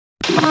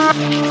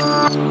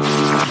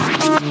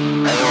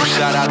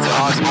Shout out to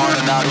Hawks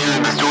Martin out here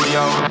in the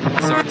studio.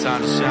 It's our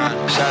time to shine.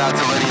 Shout out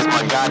to Linius,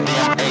 my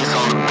goddamn ace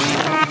on the beat.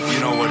 You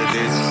know what it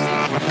is.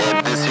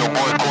 And this your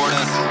boy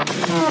Kordas.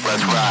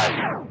 Let's ride.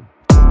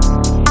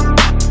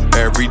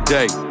 Every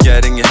day,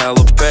 getting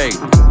hella paid.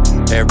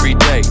 Every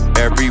day,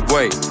 every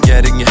way,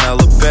 getting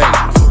hella paid.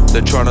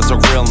 They're trying to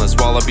talk realness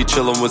while I be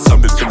chillin' with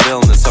some bitch and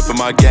illness. Up in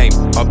my game,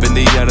 up in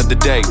the end of the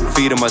day.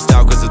 Feeding my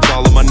style cause it's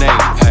all in my name.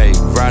 Hey,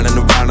 riding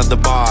around at the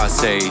bar,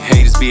 say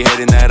haters be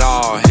hating that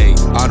all. Hey,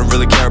 I don't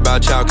really care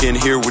about y'all, can't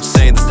hear what you're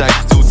saying, the stack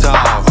is too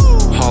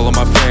tall. All of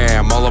my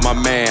fam, all of my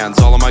mans,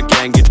 all of my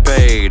gang get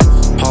paid.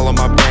 All of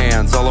my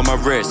bands, all of my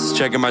wrists,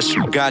 checking my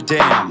shit,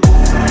 goddamn.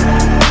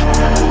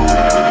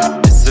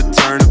 It's a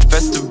turn of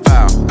festival.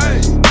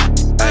 Hey,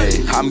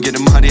 hey, I'm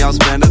getting money, I'll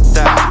spend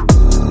 1,000.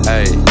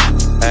 Hey,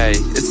 hey,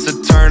 it's a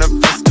turn of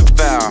festival.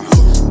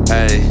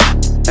 Hey,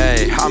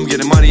 hey, I'm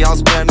getting money, I'll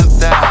spend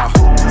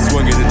 1,000.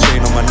 Swinging a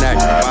chain on my neck,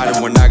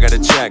 riding when I got a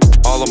check.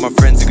 All of my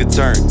friends a good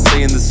turn,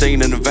 saying this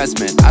ain't an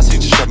investment. I see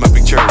just shut my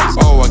pictures.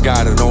 Oh, I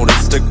got it on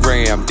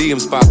Instagram.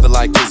 DMs poppin'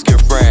 like this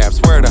gift wrap.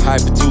 Swear the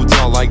hype is too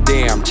tall, like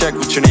damn. Check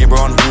with your neighbor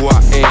on who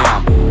I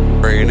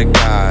am. Praying to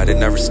God, it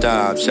never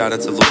stops. Shout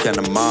out to Luke and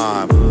the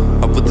mom.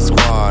 Up with the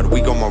squad,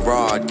 we got my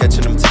rod,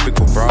 catching them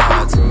typical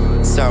broads.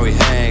 This how we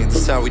hang,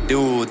 this how we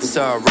do, this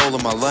how I roll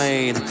in my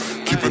lane.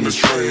 Keeping the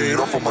shade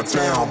off of my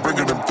town,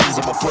 bringing them things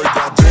on my plate,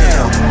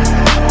 goddamn.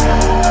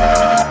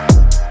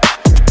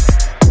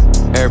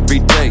 Every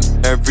day,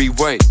 every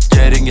way,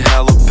 getting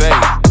hella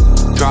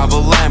paid. Drive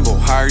a Lambo,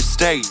 higher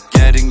state,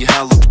 getting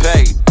hella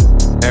paid.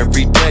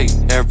 Every day,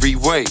 every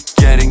way,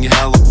 getting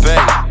hella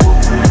paid.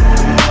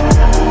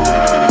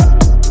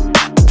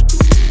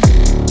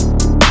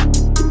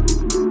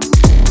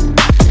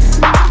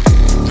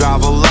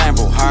 Drive a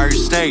Lambo, higher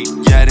state,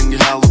 getting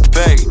hella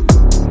paid.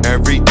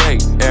 Every day,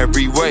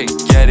 every way,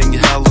 getting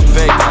hella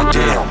paid.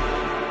 Goddamn.